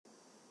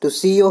To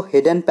see your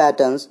hidden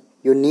patterns,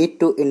 you need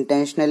to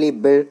intentionally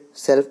build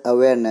self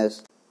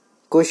awareness.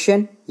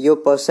 Question your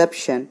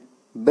perception,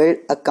 build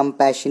a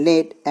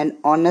compassionate and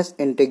honest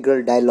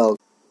integral dialogue.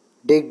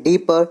 Dig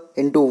deeper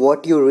into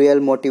what your real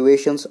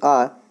motivations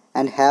are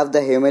and have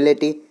the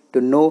humility to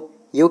know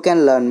you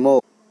can learn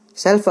more.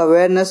 Self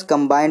awareness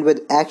combined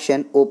with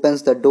action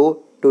opens the door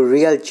to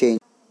real change.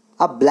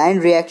 A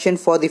blind reaction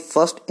for the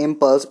first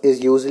impulse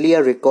is usually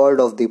a record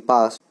of the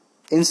past.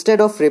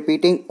 Instead of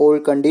repeating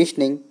old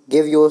conditioning,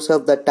 give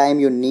yourself the time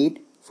you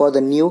need for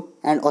the new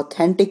and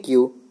authentic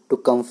you to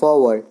come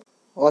forward.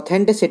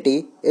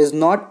 Authenticity is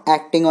not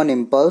acting on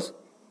impulse,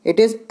 it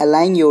is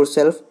aligning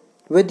yourself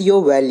with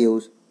your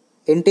values,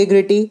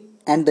 integrity,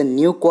 and the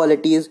new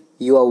qualities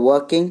you are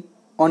working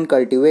on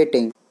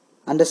cultivating.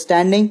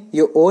 Understanding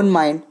your own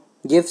mind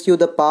gives you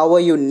the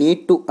power you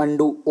need to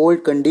undo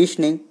old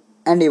conditioning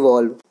and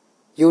evolve.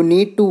 You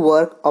need to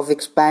work of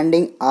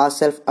expanding our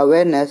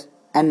self-awareness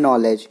and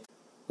knowledge.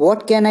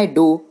 What can I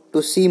do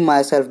to see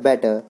myself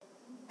better?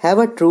 Have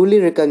I truly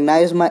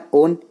recognized my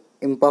own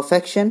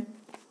imperfection?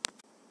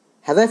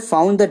 Have I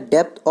found the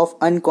depth of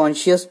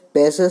unconscious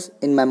biases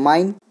in my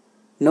mind?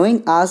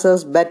 Knowing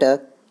ourselves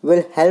better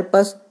will help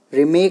us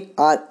remake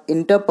our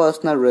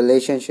interpersonal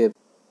relationship.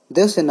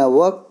 This inner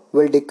work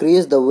will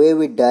decrease the way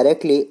we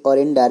directly or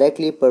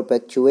indirectly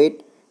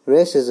perpetuate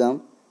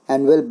racism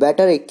and will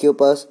better equip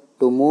us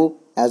to move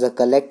as a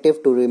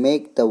collective to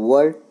remake the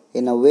world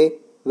in a way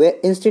where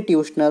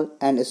institutional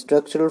and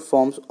structural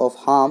forms of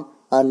harm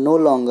are no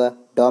longer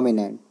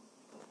dominant.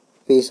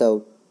 Peace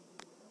out.